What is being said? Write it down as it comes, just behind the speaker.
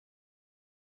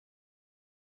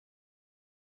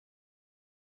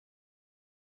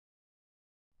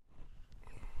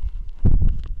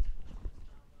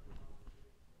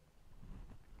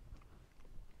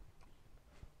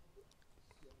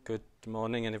Good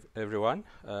morning, everyone.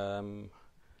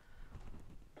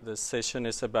 This session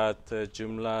is about the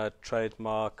Joomla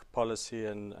trademark policy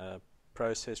and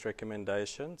process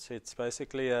recommendations. It's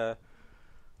basically a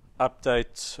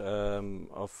update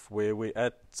of where we're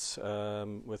at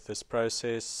with this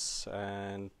process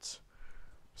and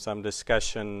some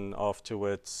discussion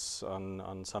afterwards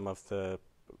on some of the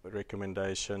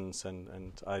recommendations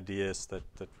and ideas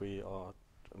that we are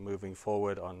moving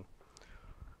forward on.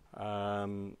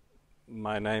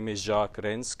 My name is Jacques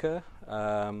Rentzke.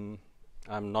 I'm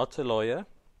not a lawyer,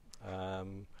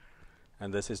 and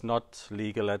this is not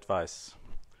legal advice.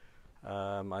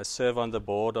 I serve on the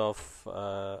board of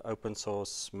Open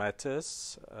Source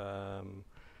Matters.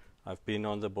 I've been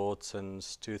on the board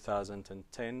since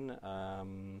 2010.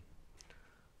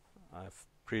 I've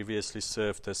previously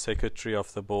served as secretary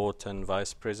of the board and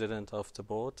vice president of the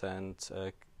board, and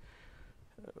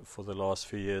for the last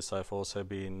few years I've also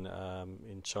been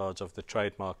in charge of the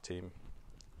trademark team.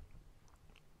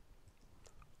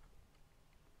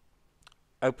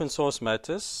 Open Source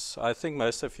Matters, I think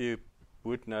most of you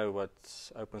would know what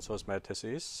Open Source Matters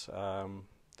is.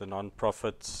 The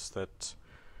non-profit that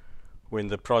when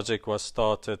the project was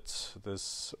started,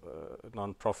 this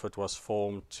non-profit was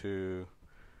formed to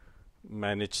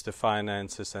manage the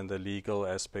finances and the legal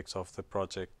aspects of the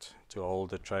project, to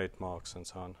hold the trademarks and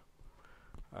so on.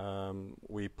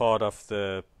 We're part of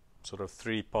the sort of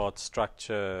three-part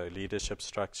structure, leadership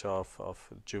structure of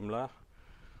Joomla.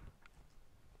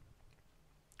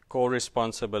 Core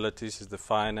responsibilities is the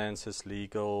finances,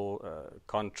 legal,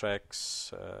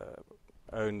 contracts,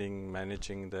 owning,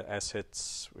 managing the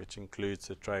assets, which includes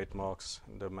the trademarks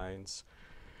and domains,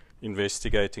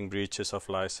 investigating breaches of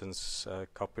license,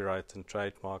 copyright and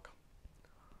trademark.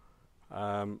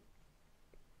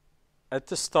 At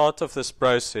the start of this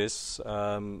process,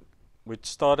 which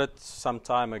started some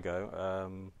time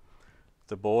ago,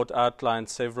 the board outlined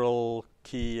several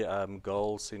key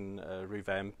goals in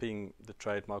revamping the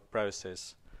trademark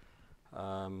process.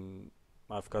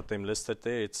 I've got them listed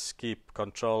there. It's keep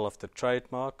control of the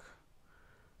trademark,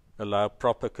 allow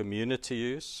proper community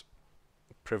use,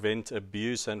 prevent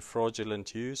abuse and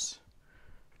fraudulent use,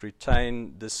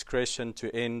 retain discretion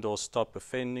to end or stop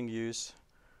offending use,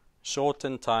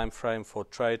 shorten time frame for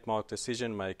trademark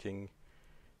decision making,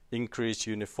 increase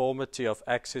uniformity of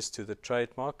access to the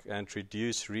trademark, and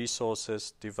reduce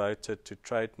resources devoted to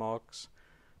trademarks,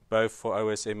 both for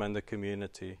OSM and the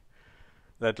community.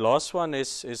 That last one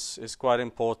is quite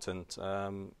important.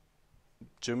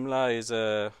 Joomla is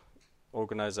a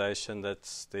organization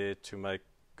that's there to make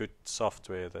good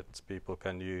software that people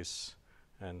can use,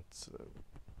 and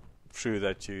through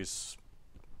that use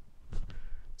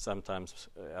sometimes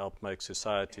help make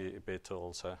society better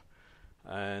also.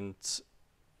 And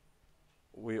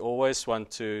we always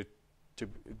want to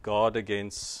guard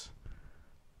against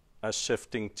us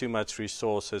shifting too much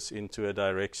resources into a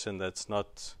direction that's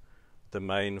not the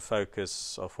main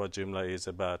focus of what Joomla is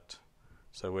about.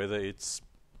 So whether it's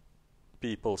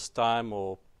people's time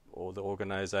or the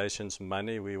organization's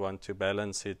money, we want to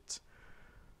balance it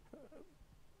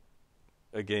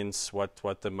against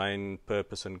what the main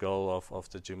purpose and goal of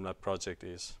the Joomla project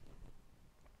is.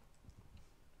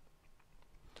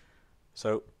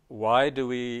 So why did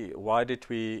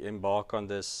we embark on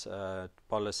this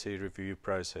policy review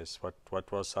process?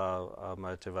 What was our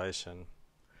motivation?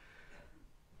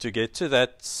 To get to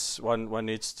that, one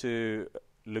needs to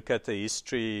look at the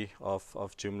history of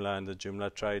Joomla and the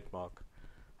Joomla trademark.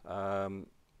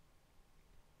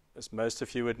 As most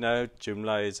of you would know,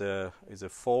 Joomla is a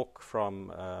fork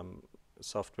from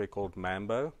software called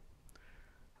Mambo.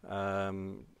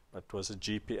 It was a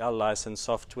GPL licensed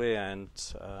software, and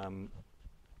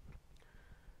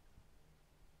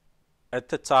at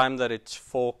the time that it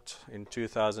forked in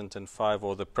 2005,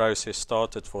 or the process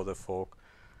started for the fork,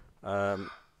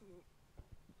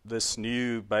 this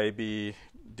new baby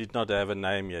did not have a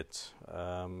name yet.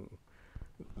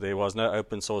 There was no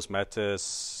Open Source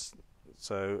Matters,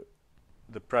 so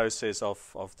the process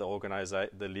of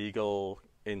the legal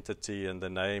entity and the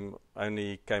name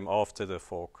only came after the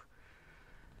fork.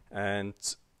 And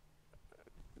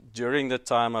during the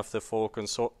time of the fork and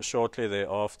shortly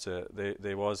thereafter,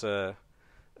 there was a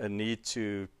need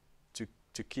to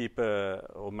keep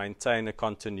or maintain a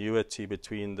continuity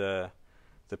between the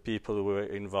people who were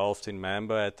involved in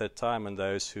Mambo at that time and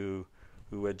those who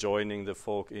were joining the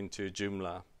fork into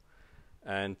Joomla.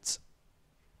 And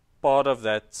part of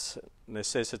that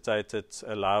necessitated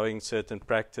allowing certain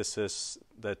practices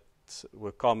that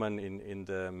were common in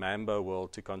the Mambo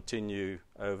world to continue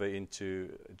over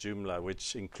into Joomla,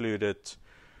 which included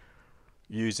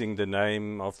using the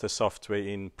name of the software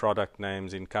in product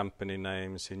names, in company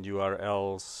names, in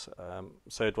URLs.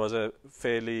 So it was a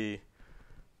fairly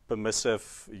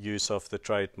permissive use of the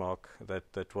trademark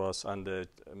that was under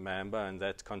Mamba, and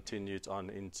that continued on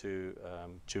into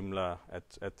Joomla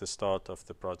at the start of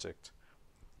the project.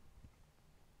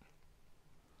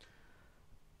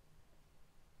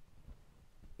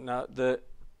 Now, the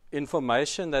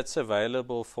information that's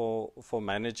available for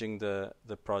managing the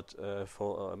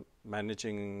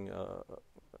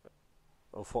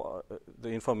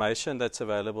information that's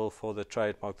available for the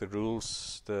trademark, the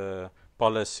rules, the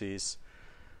policies,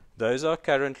 those are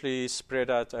currently spread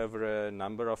out over a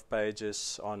number of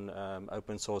pages on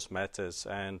open source matters,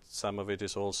 and some of it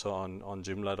is also on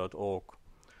joomla.org.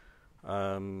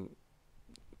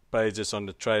 Pages on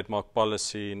the trademark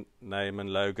policy, name and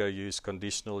logo use,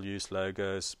 conditional use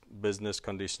logos, business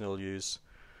conditional use.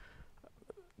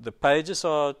 The pages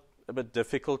are a bit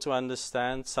difficult to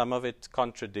understand. Some of it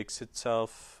contradicts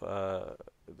itself.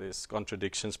 There's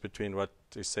contradictions between what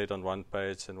is said on one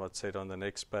page and what's said on the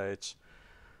next page.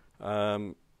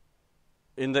 In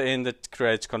the end, it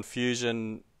creates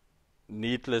confusion,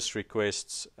 needless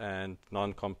requests, and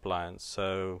non-compliance.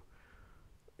 So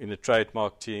in the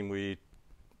trademark team, we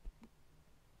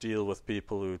deal with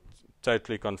people who are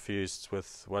totally confused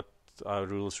with what our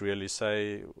rules really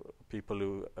say, people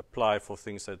who apply for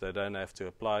things that they don't have to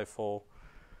apply for,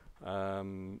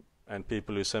 and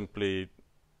people who simply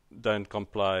don't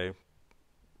comply,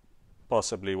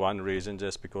 possibly one reason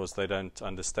just because they don't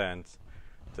understand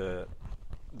the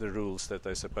rules that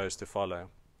they're supposed to follow.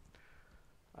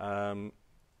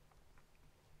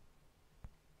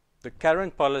 The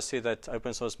current policy that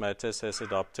Open Source Matters has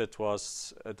adopted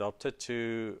was adopted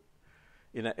in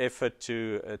an effort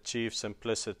to achieve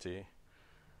simplicity.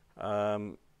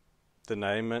 The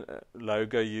name and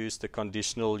logo use, the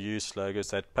conditional use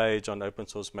logos, that page on Open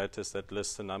Source Matters that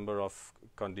lists a number of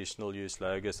conditional use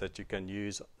logos that you can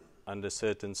use under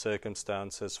certain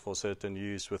circumstances for certain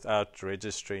use without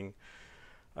registering.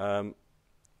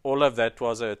 All of that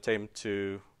was an attempt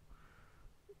to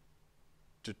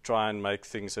try and make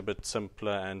things a bit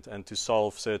simpler and to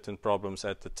solve certain problems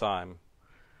at the time.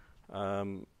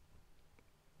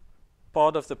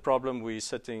 Part of the problem we're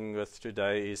sitting with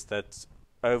today is that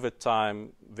over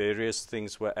time various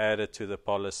things were added to the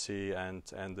policy and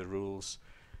the rules,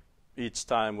 each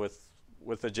time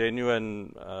with a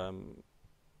genuine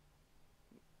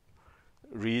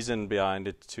reason behind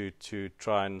it to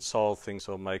try and solve things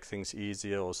or make things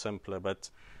easier or simpler. But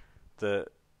the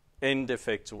end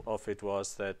effect of it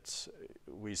was that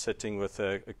we're sitting with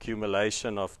an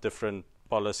accumulation of different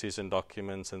policies and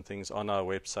documents and things on our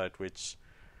website, which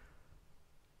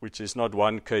is not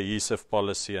one cohesive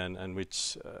policy and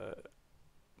which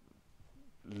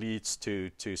leads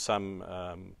to some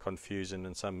confusion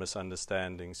and some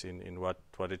misunderstandings in what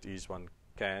it is one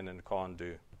can and can't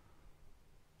do.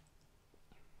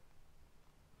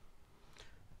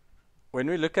 When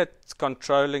we look at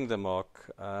controlling the mark,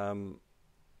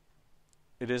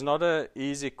 it is not an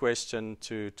easy question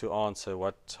to answer.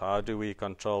 How do we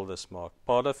control this mark?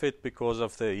 Part of it because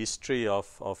of the history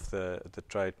of the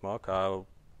trademark,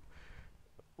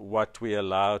 what we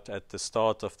allowed at the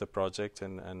start of the project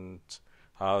and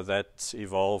how that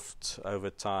evolved over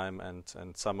time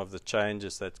and some of the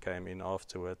changes that came in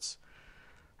afterwards.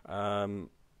 And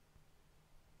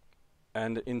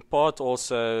in part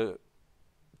also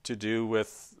to do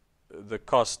with the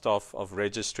cost of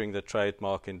registering the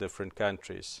trademark in different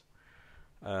countries.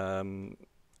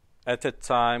 At a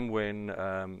time when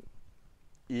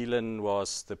Elon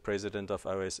was the president of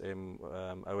OSM,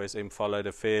 OSM followed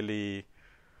a fairly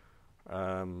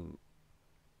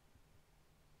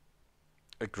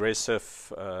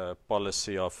aggressive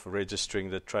policy of registering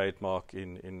the trademark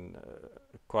in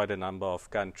quite a number of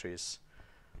countries.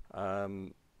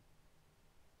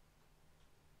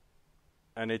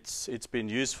 And it's been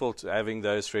useful to having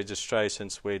those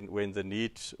registrations when the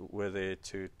need were there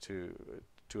to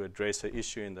address an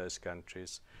issue in those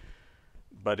countries.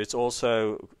 But it's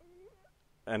also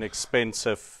an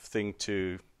expensive thing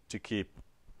to keep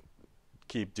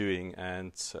doing,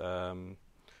 and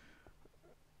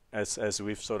as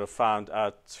we've sort of found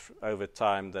out over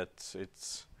time that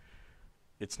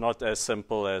it's not as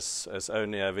simple as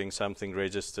only having something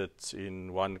registered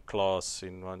in one class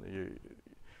in one.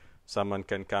 Someone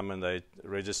can come and they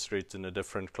register it in a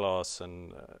different class,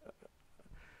 and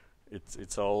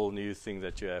it's a whole new thing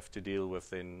that you have to deal with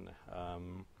then.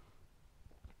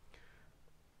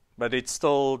 But it's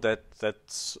still that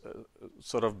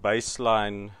sort of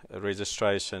baseline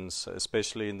registrations,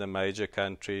 especially in the major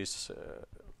countries.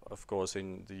 Of course,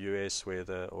 in the US, where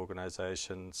the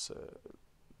organizations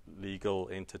legal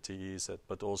entities,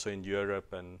 but also in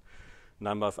Europe and a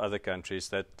number of other countries.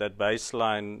 That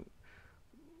baseline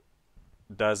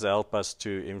does help us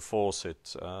to enforce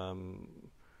it.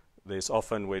 There's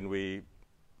often when we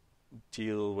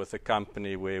deal with a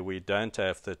company where we don't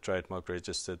have the trademark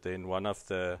registered, then one of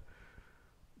the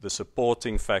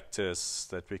supporting factors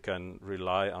that we can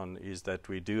rely on is that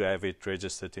we do have it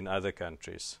registered in other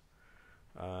countries.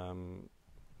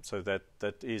 So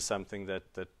that is something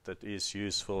that is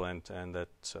useful and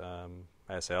that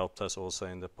has helped us also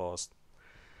in the past.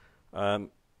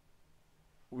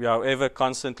 We, however,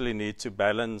 constantly need to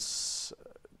balance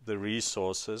the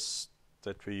resources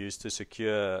that we use to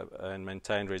secure and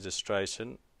maintain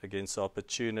registration against the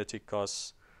opportunity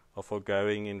costs of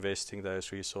foregoing investing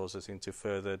those resources into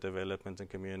further development and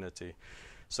community.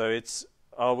 So it's,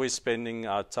 are we spending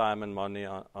our time and money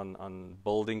on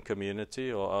building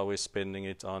community, or are we spending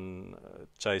it on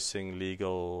chasing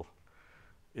legal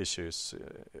issues?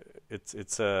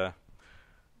 It's a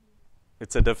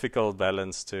difficult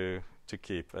balance to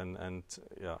keep, and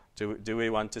yeah, do we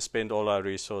want to spend all our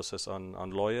resources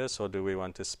on lawyers, or do we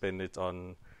want to spend it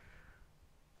on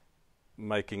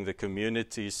making the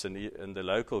communities and the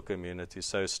local community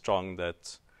so strong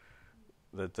that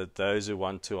those who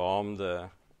want to harm the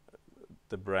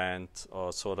brand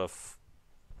are sort of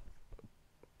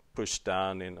pushed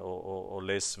down in or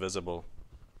less visible?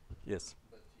 Yes.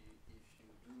 But if you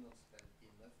do not spend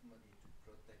enough money to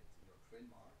protect your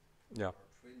trademark, yeah.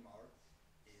 your trademark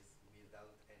is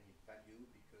without any value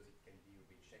because it can be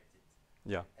rejected.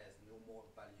 Yeah. It has no more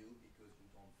value because you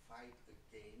don't fight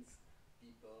against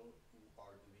people who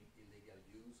are doing illegal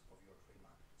use of your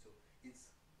trademark. So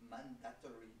it's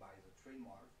mandatory by the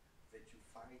trademark that you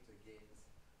fight against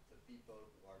the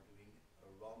people who are doing a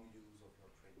wrong use of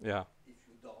your trademark. Yeah. If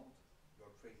you don't,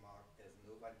 your trademark has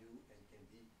no value and can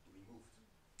be removed.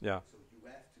 Yeah. So you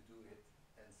have to do it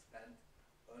and spend,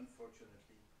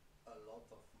 unfortunately, a lot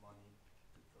of money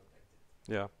to protect it.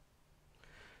 Yeah.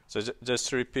 So just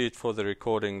to repeat for the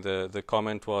recording, the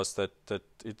comment was that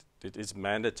it is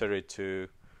mandatory to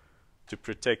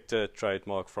protect a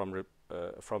trademark from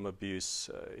abuse.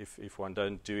 If one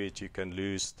don't do it, you can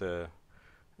lose the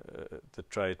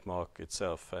trademark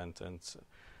itself. And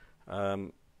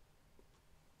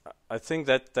I think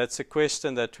that's a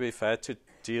question that we've had to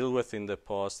deal with in the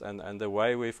past, and the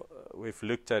way we've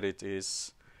looked at it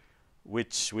is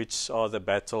which are the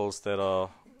battles that are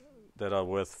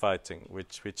worth fighting,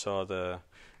 which are the,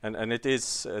 and it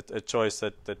is a choice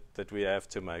that we have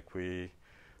to make. We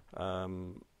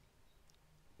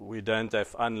don't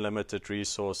have unlimited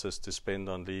resources to spend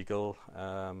on legal,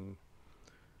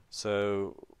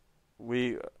 so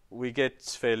we get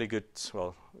fairly good,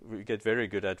 well, we get very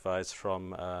good advice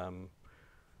from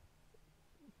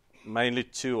mainly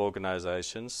two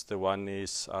organizations. The one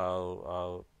is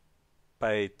our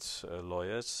paid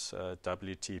lawyers,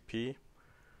 WTP,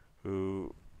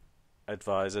 who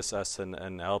advises us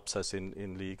and helps us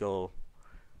in legal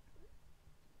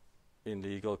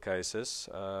cases,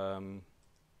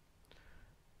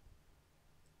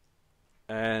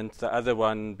 and the other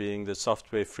one being the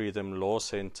Software Freedom Law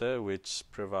Center, which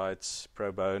provides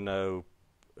pro bono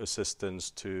assistance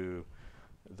to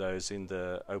those in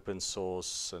the open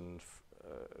source and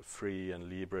free and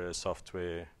Libre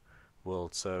software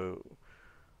world. So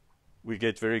we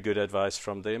get very good advice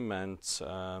from them, and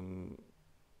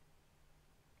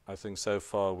I think so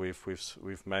far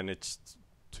we've managed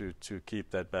to keep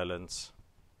that balance.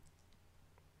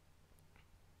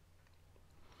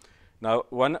 Now,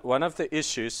 one of the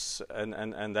issues,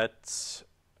 and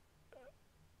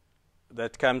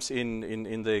that comes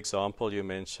in the example you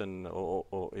mentioned,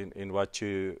 or in what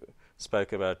you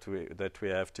spoke about, that we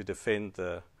have to defend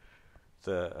the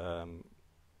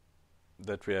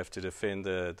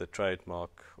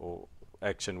trademark, or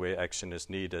action where action is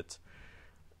needed.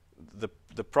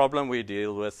 The problem we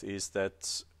deal with is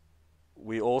that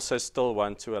we also still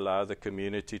want to allow the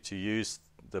community to use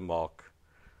the mark,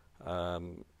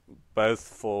 both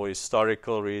for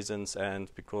historical reasons and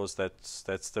because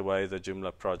that's the way the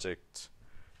Joomla project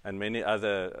and many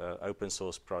other open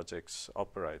source projects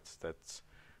operate. That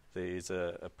there is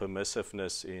a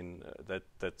permissiveness in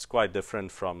that's quite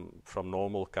different from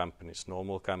normal companies.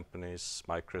 Normal companies,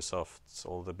 Microsoft,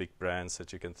 all the big brands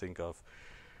that you can think of,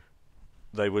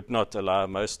 they would not allow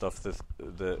most of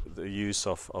the use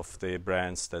of their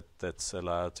brands that's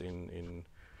allowed in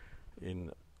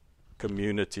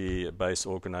community-based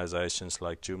organizations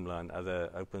like Joomla and other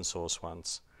open source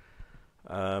ones.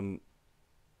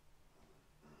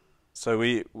 So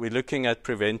we're looking at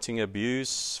preventing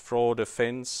abuse, fraud,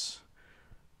 offense,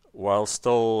 while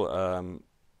still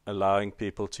allowing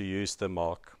people to use the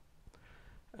mark.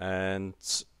 And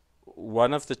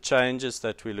one of the changes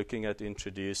that we're looking at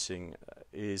introducing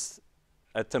is,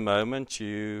 at the moment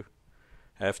you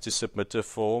have to submit a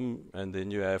form and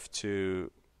then you have to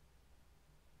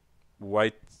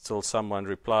wait till someone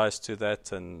replies to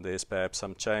that, and there's perhaps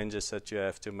some changes that you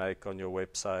have to make on your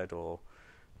website or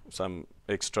some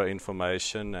extra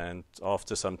information, and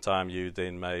after some time you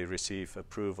then may receive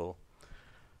approval.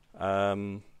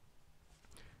 The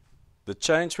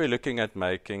change we're looking at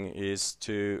making is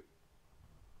to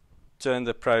turn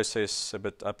the process a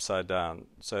bit upside down,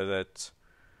 so that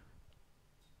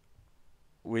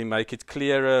we make it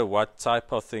clearer what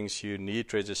type of things you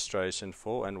need registration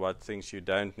for and what things you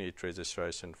don't need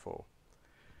registration for.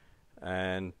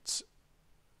 And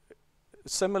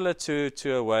similar to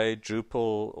a way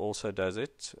Drupal also does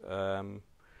it. And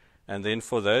then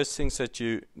for those things that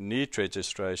you need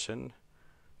registration,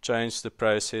 change the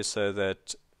process so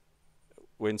that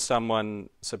when someone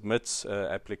submits an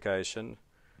application,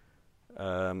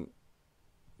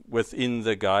 within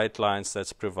the guidelines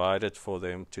that's provided for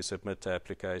them to submit the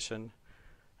application,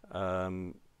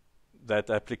 that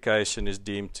application is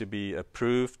deemed to be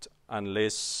approved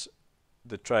unless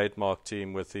the trademark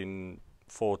team within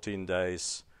 14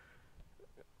 days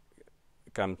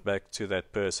comes back to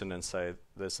that person and say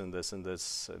this and this and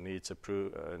this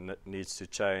needs to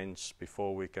change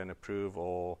before we can approve,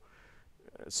 or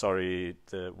sorry,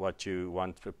 what you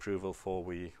want approval for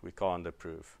we can't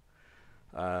approve.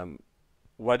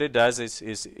 What it does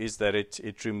is that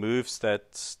it removes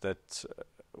that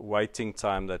waiting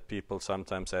time that people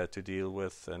sometimes had to deal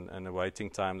with, and a waiting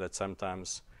time that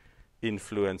sometimes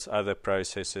influence other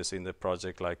processes in the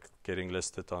project, like getting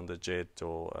listed on the JET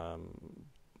or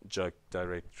Jacques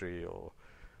directory or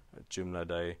Joomla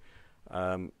Day.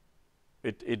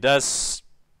 It does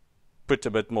put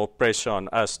a bit more pressure on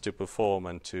us to perform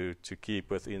and to keep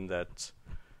within that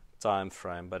time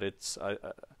frame, but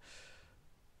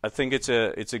I think it's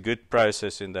a good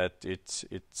process in that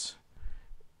it's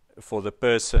for the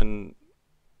person,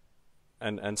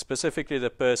 and specifically the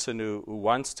person who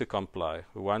wants to comply,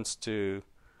 who wants to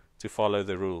follow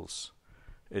the rules.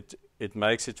 It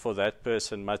makes it for that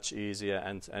person much easier,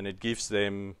 and it gives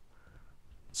them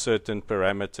certain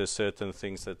parameters, certain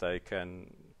things that they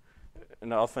can.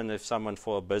 And often, if someone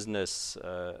for a business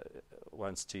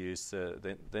wants to use,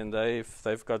 then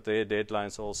they've got their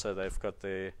deadlines also. They've got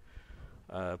their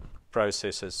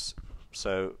processes,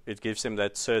 so it gives them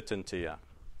that certainty. Yeah.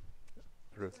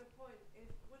 Ruth. To a point,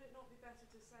 would it not be better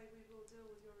to say we will deal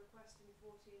with your request in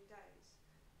 14 days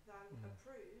than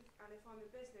approve? And if I'm a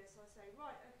business, I say,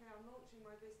 right, okay, I'm launching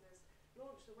my business,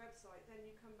 launch the website, then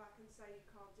you come back and say you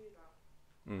can't do that.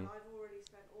 And I've already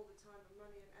spent all the time and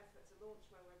money and effort to launch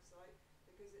my website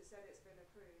because it said it's been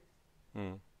approved.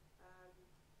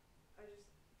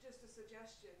 Just a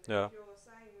suggestion. Yeah. If you're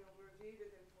saying we'll review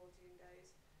within 14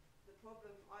 days, the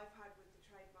problem I've had with the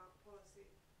trademark policy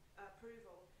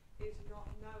approval is not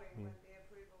knowing when the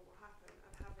approval will happen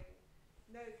and having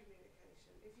no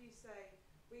communication. If you say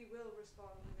we will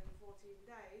respond within 14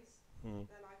 days,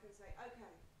 then I can say,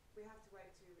 okay, we have to wait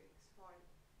 2 weeks, fine.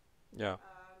 Yeah.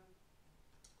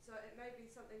 So it may be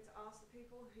something to ask the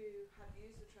people who have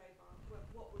used the trademark,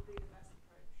 what would be the best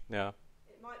approach? Yeah.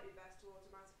 It might be best to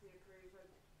automatically approve, but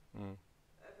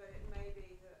it may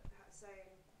be that saying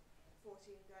 14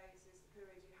 days is the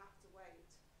period you have to wait.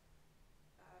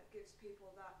 Gives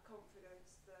people that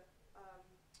confidence that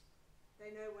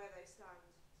they know where they stand.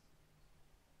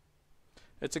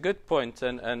 It's a good point,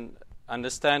 and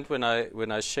understand when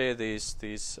I share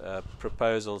these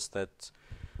proposals that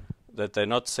they're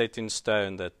not set in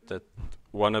stone. That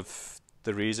one of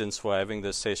the reasons for having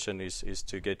this session is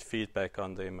to get feedback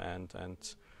on them,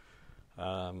 and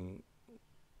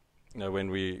when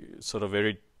we sort of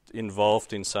very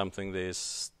involved in something,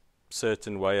 there's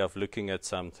certain way of looking at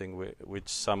something which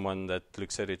someone that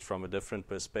looks at it from a different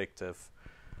perspective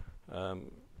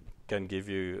can give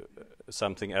you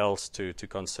something else to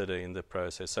consider in the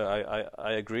process. So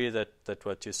I agree that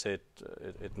what you said,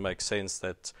 it makes sense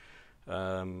that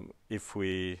if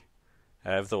we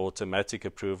have the automatic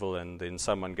approval and then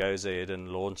someone goes ahead and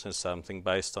launches something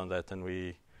based on that,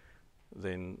 and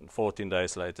then 14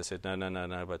 days later said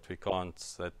no, but we can't,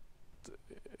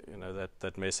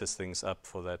 that messes things up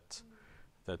for that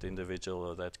individual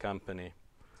or that company.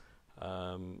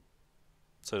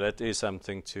 So that is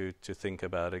something to think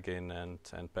about again,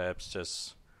 and perhaps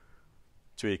just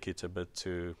tweak it a bit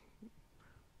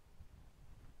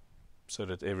so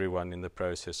that everyone in the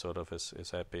process sort of is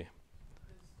happy.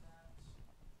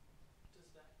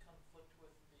 Does that conflict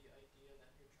with the idea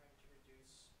that you're trying to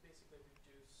reduce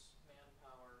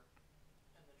manpower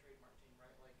in the trademark team,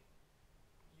 right? Like,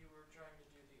 you were trying to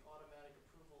do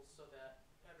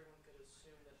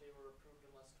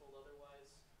unless told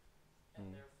otherwise, and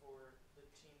Mm. therefore the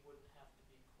team wouldn't have to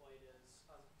be quite as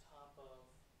on top of,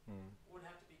 Mm. wouldn't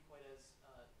have to be quite as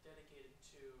dedicated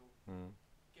to Mm.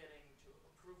 getting to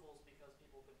approvals, because they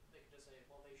could just say,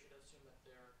 well, they should assume that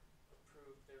they're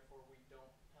approved, therefore we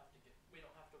don't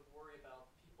have to worry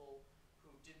about people who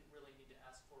didn't really need to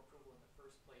ask for approval in the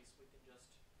first place. We can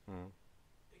just Mm.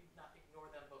 not ignore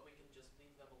them, but we can just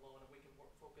leave them alone, and we can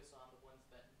focus on the ones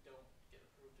that don't get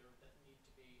approved or that need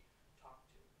to be talked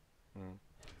to. Mm.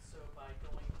 And so by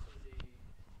going to the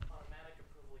automatic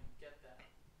approval, you get that.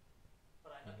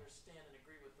 But I understand and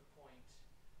agree with the point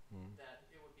Mm. that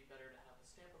it would be better to have a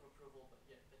stamp of approval, but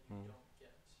yet then you Mm. don't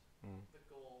get Mm. the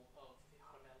goal of the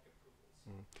automatic approvals.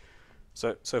 Mm.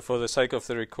 So for the sake of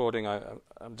the recording,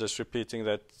 I'm just repeating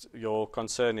that your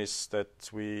concern is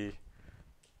that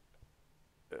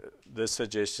this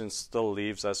suggestion still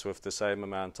leaves us with the same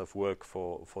amount of work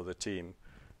for the team.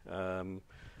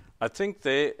 I think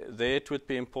there it would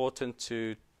be important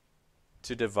to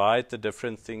divide the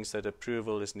different things that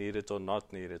approval is needed or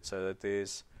not needed, so that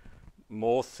there's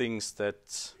more things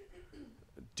that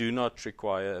do not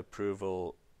require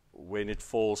approval when it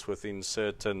falls within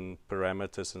certain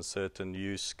parameters and certain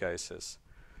use cases.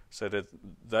 So that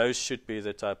those should be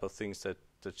the type of things that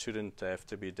shouldn't have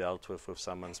to be dealt with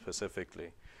someone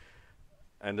specifically.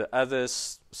 And the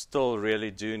others still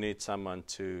really do need someone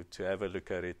to have a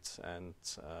look at it and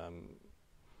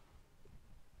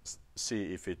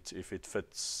see if it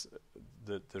fits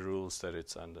the rules that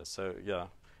it's under. So yeah,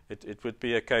 it would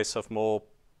be a case of more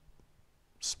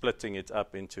splitting it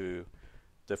up into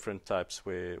different types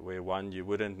where one you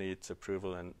wouldn't need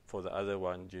approval, and for the other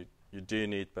one you do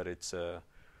need, but it's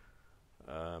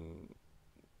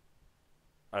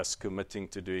us committing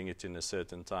to doing it in a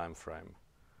certain time frame.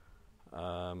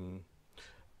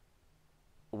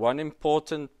 One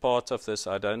important part of this,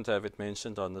 I don't have it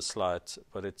mentioned on the slide,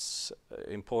 but it's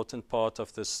an important part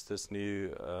of this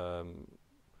new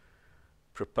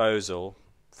proposal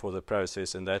for the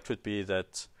process, and that would be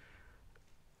that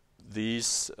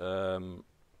these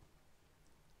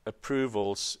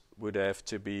approvals would have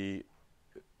to be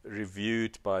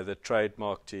reviewed by the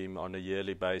trademark team on a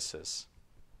yearly basis.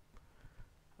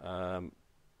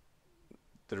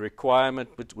 The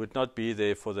requirement would not be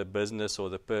there for the business or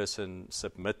the person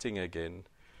submitting again,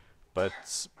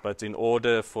 but in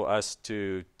order for us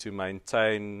to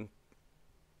maintain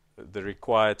the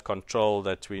required control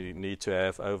that we need to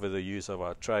have over the use of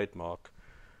our trademark,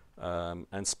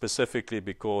 and specifically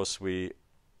because we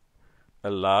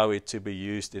allow it to be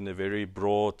used in a very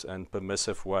broad and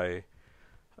permissive way,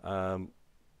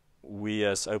 we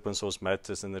as Open Source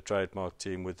Matters and the trademark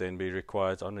team would then be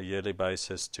required on a yearly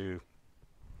basis to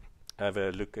have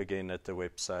a look again at the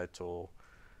website or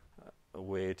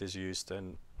where it is used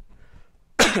and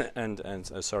and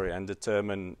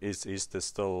determine is this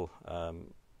still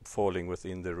falling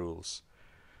within the rules.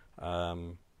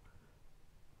 The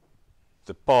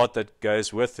part that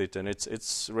goes with it, and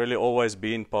it's really always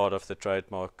been part of the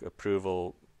trademark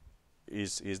approval,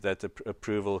 is that the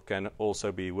approval can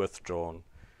also be withdrawn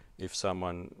if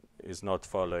someone is not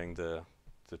following the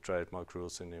trademark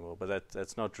rules anymore. But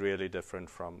that's not really different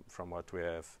from what we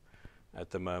have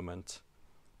at the moment.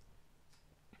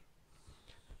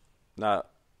 Now,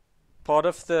 part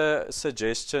of the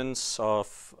suggestions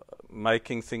of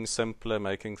making things simpler,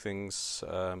 making things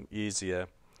easier,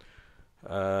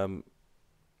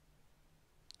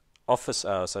 office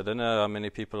hours. I don't know how many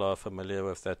people are familiar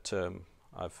with that term.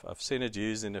 I've seen it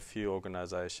used in a few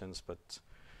organizations, but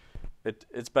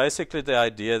it's basically the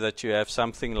idea that you have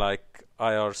something like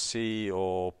IRC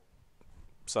or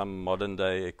some modern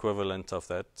day equivalent of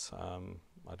that.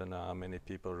 I don't know how many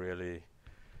people really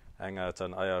hang out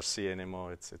on IRC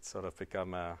anymore. It's sort of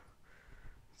become a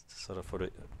sort of for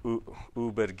the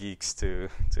Uber geeks to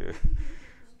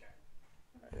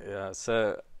yeah.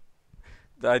 So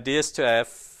the idea is to have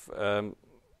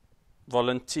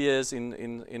volunteers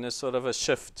in a sort of a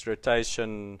shift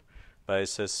rotation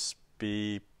basis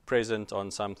be present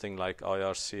on something like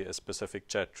IRC, a specific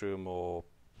chat room, or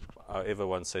however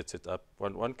one sets it up.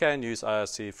 One can use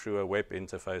IRC through a web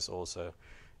interface also,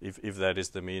 if that is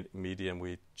the medium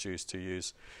we choose to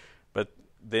use. But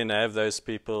then have those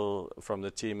people from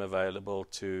the team available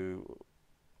to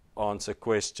answer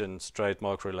questions,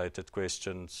 trademark-related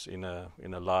questions in a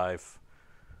live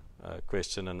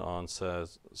question and answer,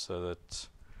 so that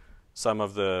some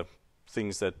of the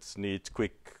things that need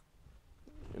quick,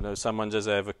 someone just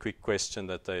have a quick question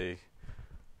that they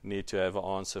need to have an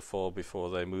answer for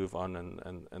before they move on,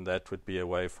 and that would be a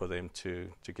way for them to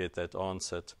get that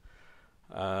answered.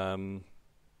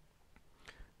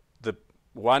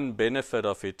 one benefit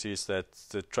of it is that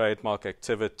the trademark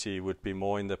activity would be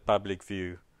more in the public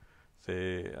view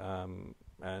there,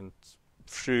 and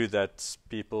through that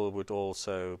people would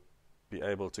also be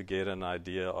able to get an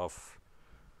idea of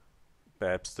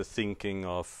perhaps the thinking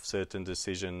of certain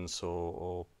decisions,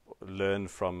 or learn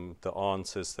from the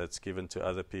answers that's given to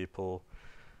other people.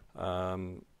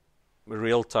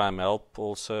 Real-time help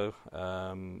also,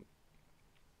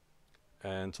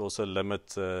 and also limit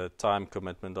the time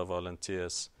commitment of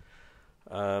volunteers.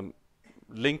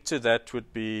 Linked to that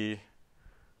would be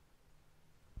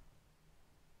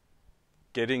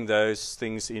getting those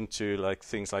things into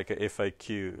things like a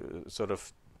FAQ, sort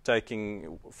of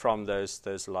taking from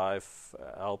those live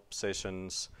help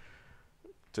sessions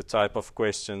the type of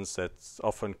questions that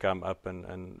often come up,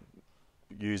 and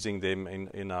using them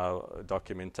in our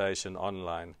documentation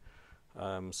online,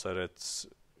 so that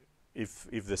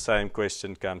if the same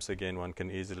question comes again, one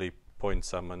can easily point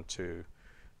someone to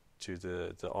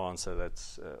the answer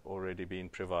that's already been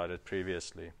provided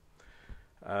previously.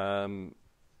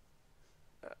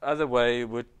 Other way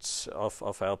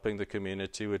of helping the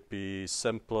community would be a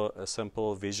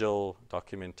simple visual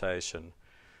documentation.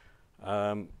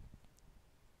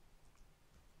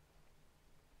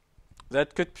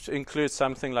 That could include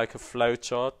something like a flow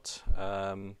chart.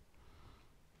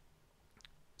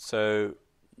 So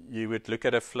you would look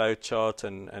at a flow chart,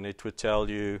 and it would tell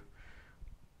you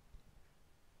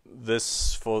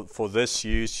this for this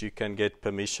use you can get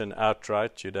permission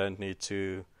outright. You don't need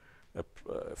to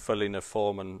fill in a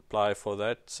form and apply for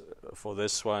that. For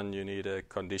this one you need a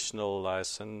conditional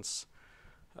license,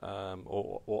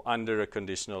 or under a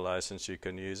conditional license you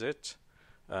can use it.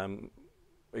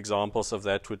 Examples of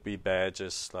that would be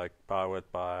badges like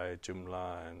powered by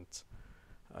Joomla, and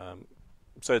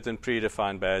certain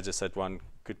predefined badges that one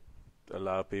could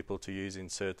allow people to use in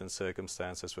certain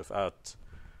circumstances without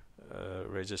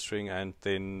registering, and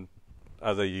then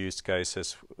other use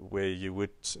cases where you would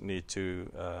need to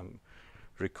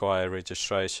require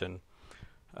registration.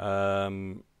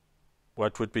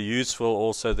 What would be useful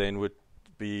also then would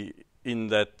be in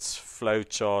that flow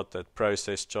chart, that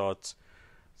process chart,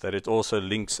 that it also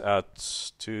links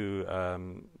out to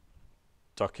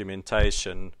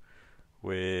documentation,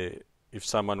 where if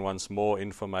someone wants more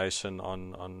information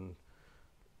on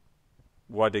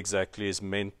what exactly is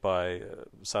meant by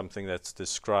something that's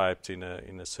described in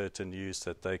a certain use,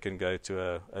 that they can go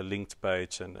to a linked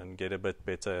page and get a bit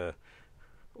better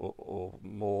or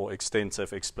more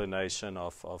extensive explanation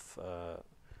of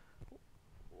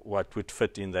what would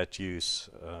fit in that use.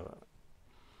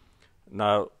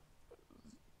 Now,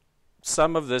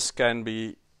 some of this can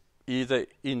be either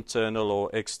internal or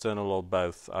external or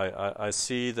both. I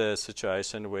see the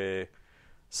situation where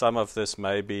some of this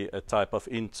may be a type of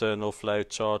internal flow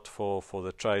chart for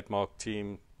the trademark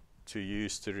team to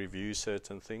use to review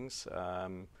certain things.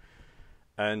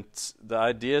 And the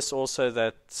idea is also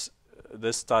that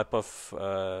this type of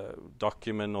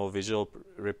document or visual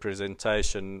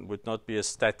representation would not be a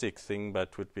static thing,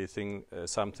 but would be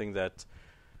something that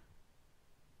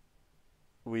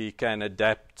we can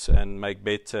adapt and make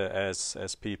better as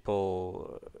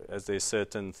people, as there's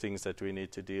certain things that we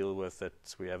need to deal with that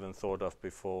we haven't thought of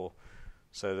before,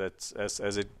 so that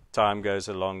as time goes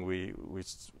along, we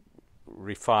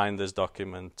refine this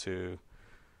document to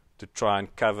try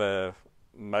and cover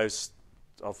most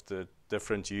of the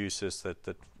different uses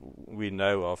that we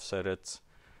know of, so that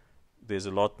there's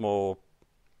a lot more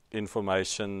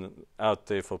information out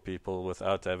there for people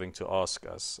without having to ask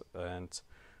us, and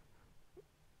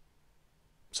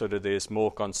so that there's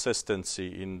more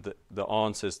consistency in the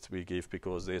answers that we give,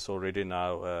 because there's already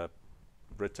now a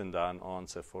written down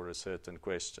answer for a certain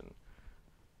question,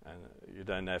 and you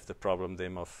don't have the problem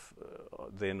then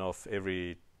of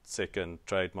every second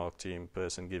trademark team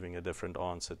person giving a different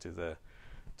answer to the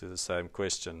same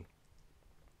question.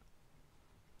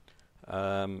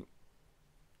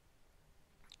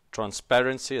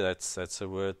 Transparency, that's a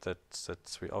word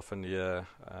that we often hear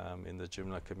in the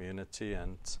Joomla community,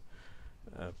 and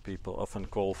people often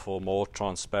call for more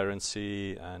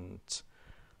transparency. And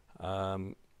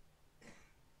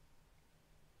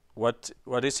what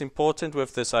is important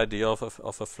with this idea of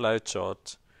a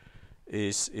flowchart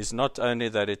is not only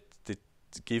that it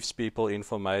gives people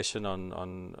information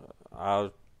on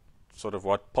how, sort of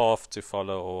what path to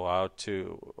follow, or how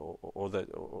to,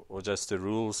 or just the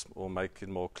rules, or make it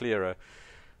more clearer,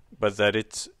 but that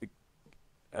it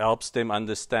helps them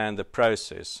understand the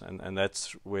process, and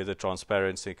that's where the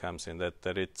transparency comes in.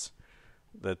 That it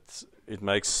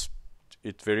makes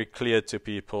it very clear to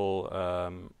people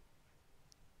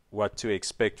what to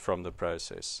expect from the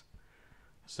process.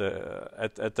 So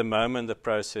at the moment, the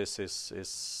process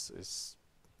is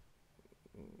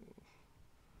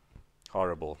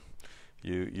horrible.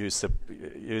 It's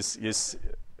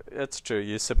true.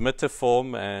 You submit a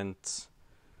form, and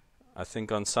I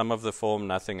think on some of the form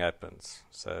nothing happens.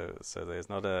 So there's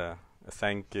not a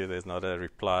thank you. There's not a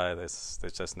reply. There's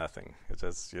just nothing. It's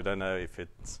just, you don't know if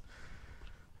it's,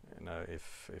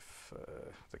 if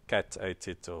the cat ate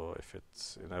it, or if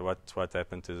it's, what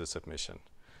happened to the submission.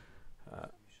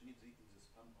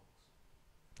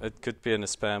 It could be in a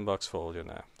spam box for all you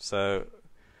know. So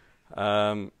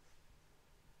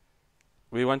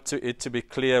we want it to be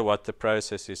clear what the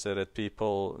process is, so that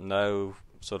people know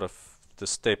sort of the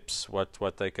steps,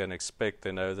 what they can expect.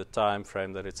 They know the time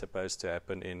frame that it's supposed to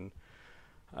happen in.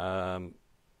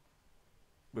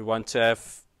 We want to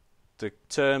have the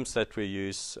terms that we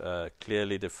use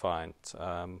clearly defined.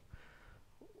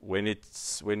 When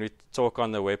we talk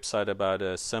on the website about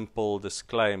a simple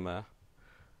disclaimer,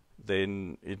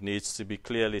 then it needs to be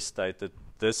clearly stated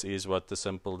this is what the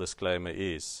simple disclaimer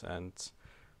is, and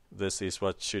this is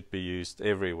what should be used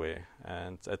everywhere.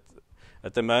 And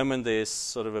at the moment, there's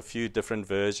sort of a few different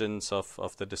versions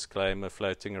of the disclaimer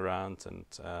floating around, and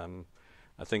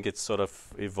I think it's sort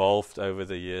of evolved over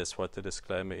the years what the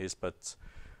disclaimer is, but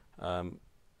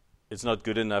it's not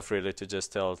good enough really to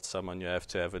just tell someone you have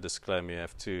to have a disclaimer. You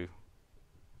have to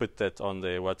put that on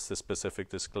there, what's the specific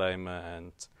disclaimer,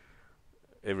 and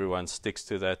everyone sticks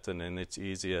to that, and then it's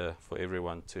easier for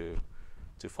everyone to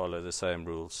follow the same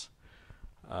rules.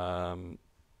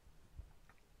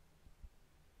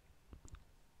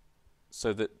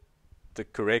 So that the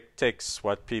correct text,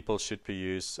 what people should be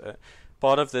used.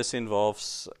 Part of this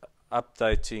involves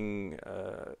updating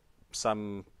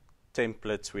some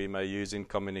templates we may use in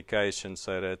communication,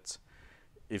 so that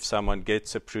if someone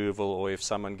gets approval, or if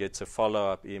someone gets a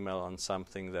follow-up email on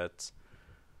something, that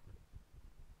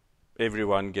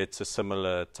everyone gets a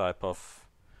similar type of,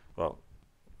 well,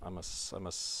 I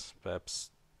must perhaps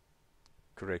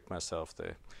correct myself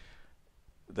there.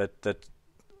 That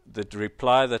the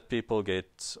reply that people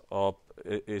get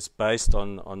is based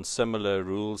on similar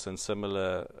rules and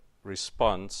similar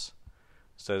response,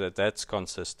 so that that's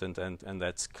consistent and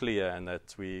that's clear, and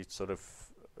that we sort of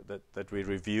that we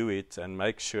review it and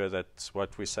make sure that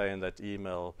what we say in that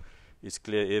email is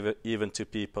clear, even to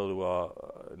people who are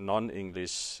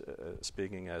non-English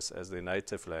speaking as their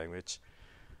native language,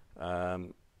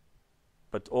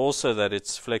 but also that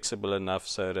it's flexible enough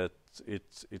so that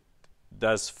it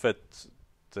does fit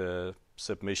the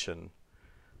submission.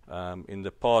 In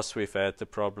the past, we've had the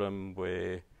problem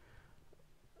where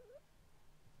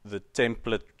the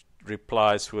template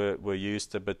replies were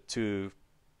used a bit too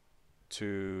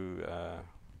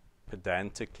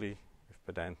pedantically, if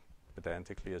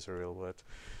pedantically is a real word.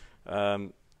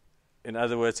 In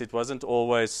other words, it wasn't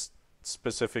always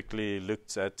specifically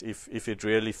looked at if it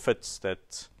really fits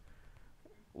that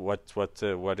what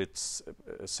it's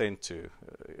sent to,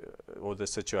 or the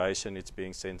situation it's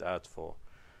being sent out for.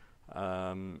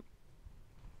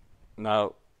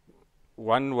 Now,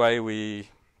 one way we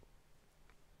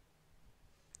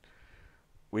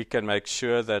can make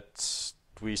sure that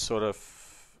we sort of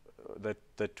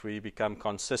that we become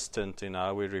consistent in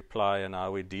how we reply and how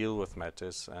we deal with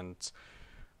matters, and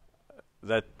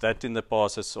that in the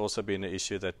past has also been an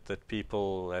issue, that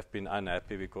people have been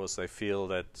unhappy because they feel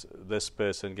that this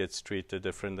person gets treated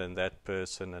different than that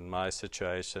person, and my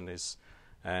situation is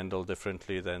handled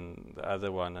differently than the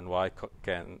other one, and why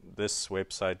can this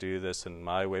website do this and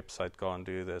my website can't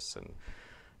do this. And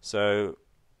so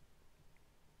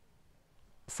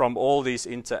from all these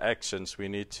interactions, we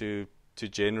need to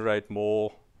generate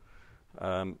more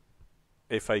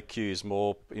FAQs,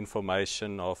 more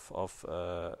information of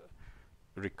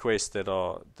requests that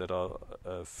are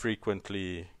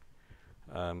frequently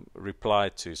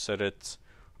replied to, so that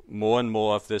more and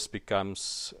more of this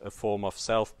becomes a form of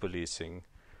self-policing,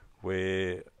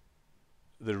 where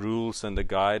the rules and the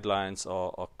guidelines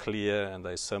are clear and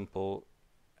they're simple,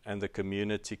 and the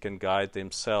community can guide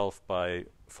themselves by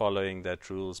following that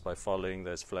rules, by following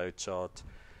those flowchart,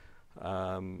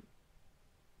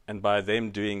 and by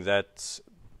them doing that,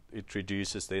 it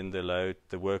reduces then the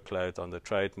workload on the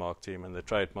trademark team, and the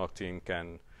trademark team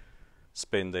can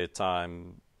spend their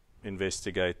time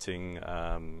investigating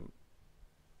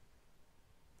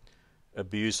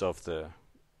abuse of the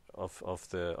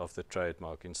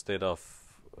trademark, instead of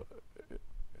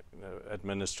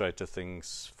administrative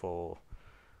things for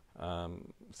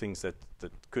things that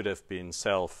could have been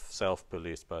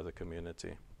self-policed by the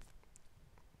community.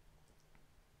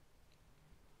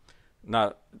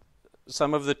 Now,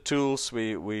 some of the tools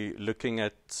we looking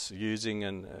at using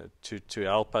and to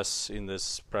help us in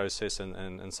this process,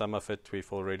 and some of it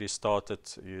we've already started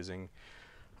using.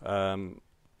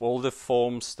 All the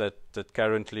forms that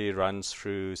currently runs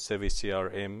through Civi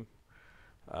CRM,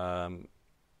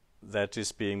 that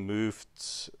is being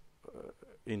moved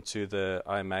into the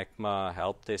IMACMA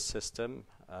help desk system.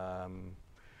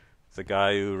 The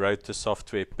guy who wrote the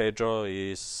software, Pedro,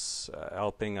 is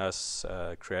helping us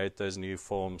create those new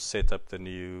forms, set up the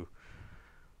new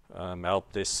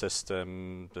help desk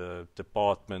system, the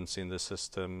departments in the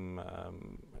system,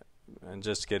 and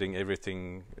just getting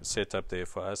everything set up there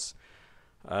for us.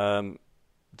 The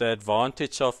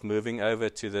advantage of moving over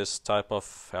to this type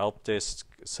of help desk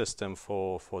system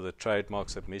for the trademark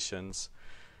submissions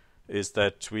is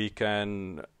that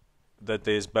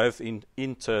there's both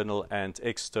internal and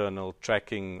external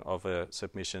tracking of a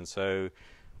submission. So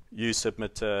you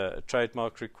submit a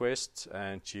trademark request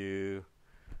and you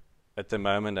at the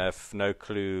moment have no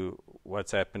clue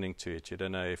what's happening to it. You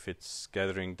don't know if it's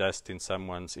gathering dust in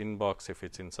someone's inbox, if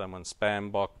it's in someone's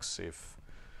spam box, if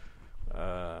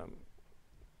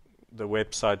the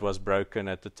website was broken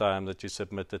at the time that you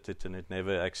submitted it and it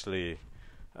never actually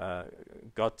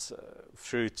got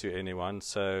through to anyone.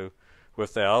 So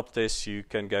with the help desk, you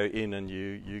can go in and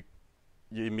you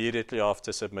immediately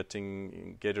after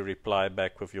submitting get a reply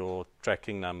back with your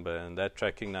tracking number, and that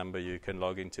tracking number you can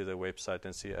log into the website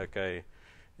and see, okay,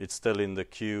 it's still in the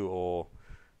queue, or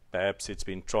perhaps it's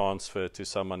been transferred to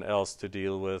someone else to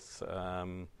deal with.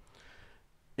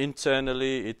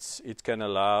 Internally, it can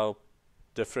allow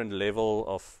different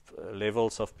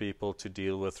levels of people to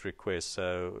deal with requests.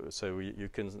 So you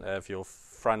can have your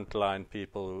frontline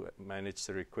people who manage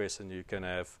the request, and you can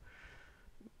have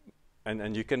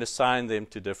and you can assign them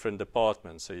to different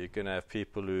departments. So you can have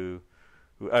people who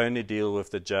only deal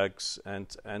with the jugs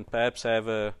and perhaps have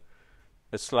a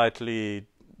slightly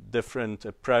different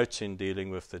approach in dealing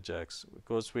with the jugs,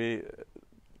 because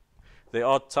there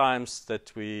are times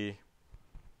that we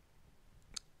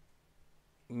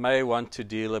may want to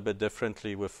deal a bit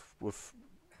differently with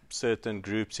certain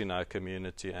groups in our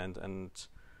community, and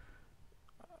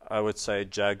I would say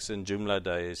jugs and Joomla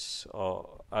days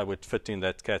I would fit in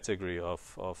that category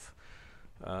of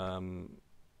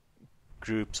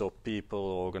groups or people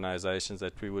or organizations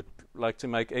that we would like to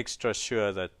make extra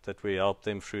sure that we help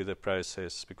them through the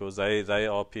process, because they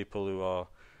are people who are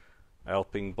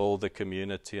helping build the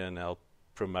community and help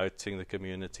promoting the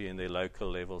community in their local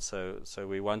level. So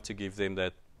we want to give them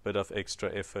that bit of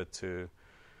extra effort to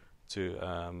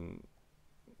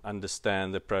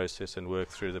understand the process and work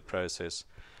through the process.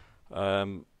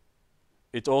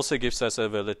 It also gives us the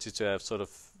ability to have sort of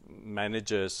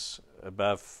managers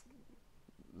above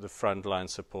the frontline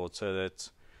support, so that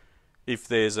if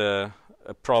there's a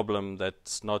problem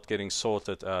that's not getting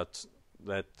sorted out,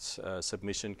 that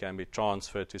submission can be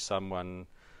transferred to someone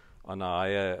on a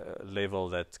higher level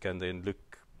that can then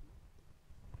look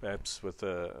perhaps with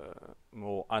a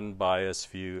more unbiased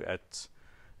view at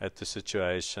the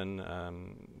situation.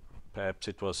 Perhaps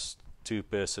it was two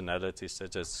personalities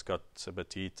that just got a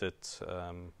bit heated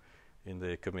in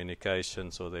their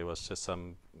communications, or there was just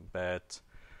some bad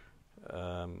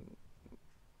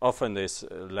often there's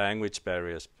language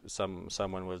barriers.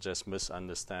 Someone will just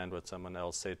misunderstand what someone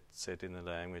else said in the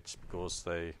language because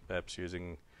they perhaps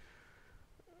using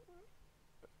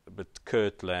a bit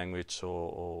curt language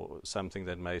or something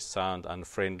that may sound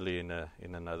unfriendly in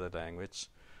another language.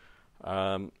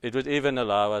 It would even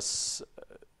allow us,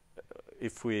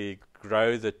 if we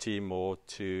grow the team more,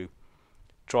 to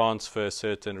transfer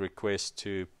certain requests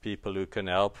to people who can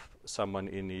help someone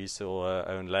in his or her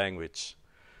own language,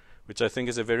 which I think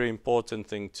is a very important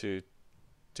thing to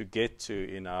get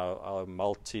to in our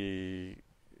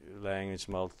multi-language,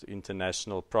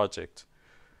 international project,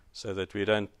 so that we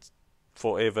don't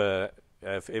forever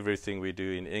have everything we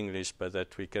do in English, but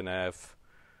that we can have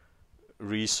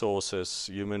resources,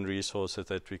 human resources,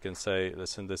 that we can say,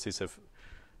 listen, this is a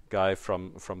guy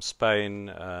from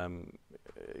Spain,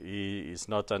 he is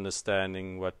not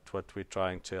understanding what we're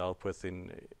trying to help with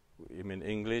in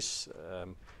English.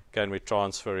 Can we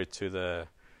transfer it to the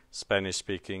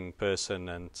Spanish-speaking person,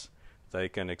 and they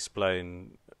can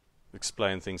explain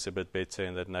things a bit better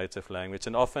in that native language?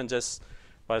 And often just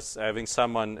by having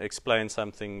someone explain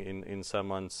something in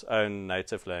someone's own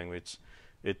native language,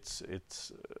 it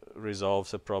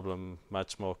resolves a problem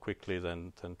much more quickly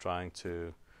than trying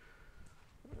to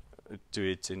do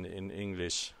it in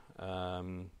English.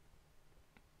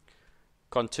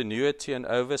 Continuity and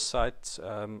oversight.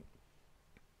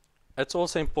 It's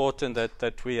also important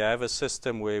that we have a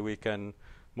system where we can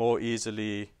more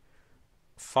easily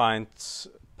find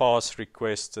pass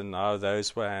requests and how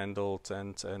those were handled,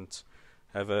 and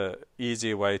have a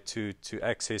easy way to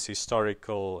access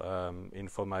historical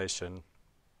information.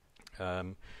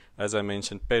 As I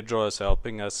mentioned, Pedro is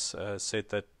helping us set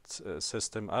that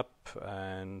system up,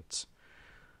 and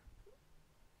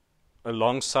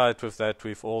alongside with that,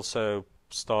 we've also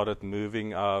started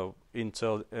moving our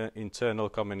internal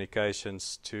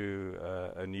communications to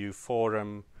a new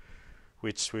forum,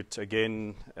 which would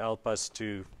again help us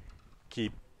to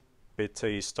keep better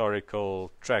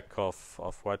historical track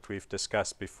of what we've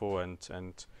discussed before,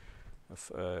 and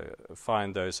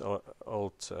find those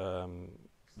old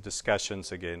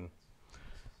discussions again.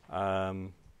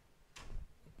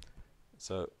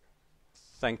 So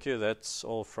thank you. That's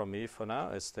all from me for now.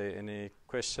 Is there any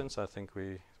questions? I think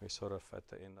we sort of at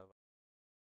the end of it.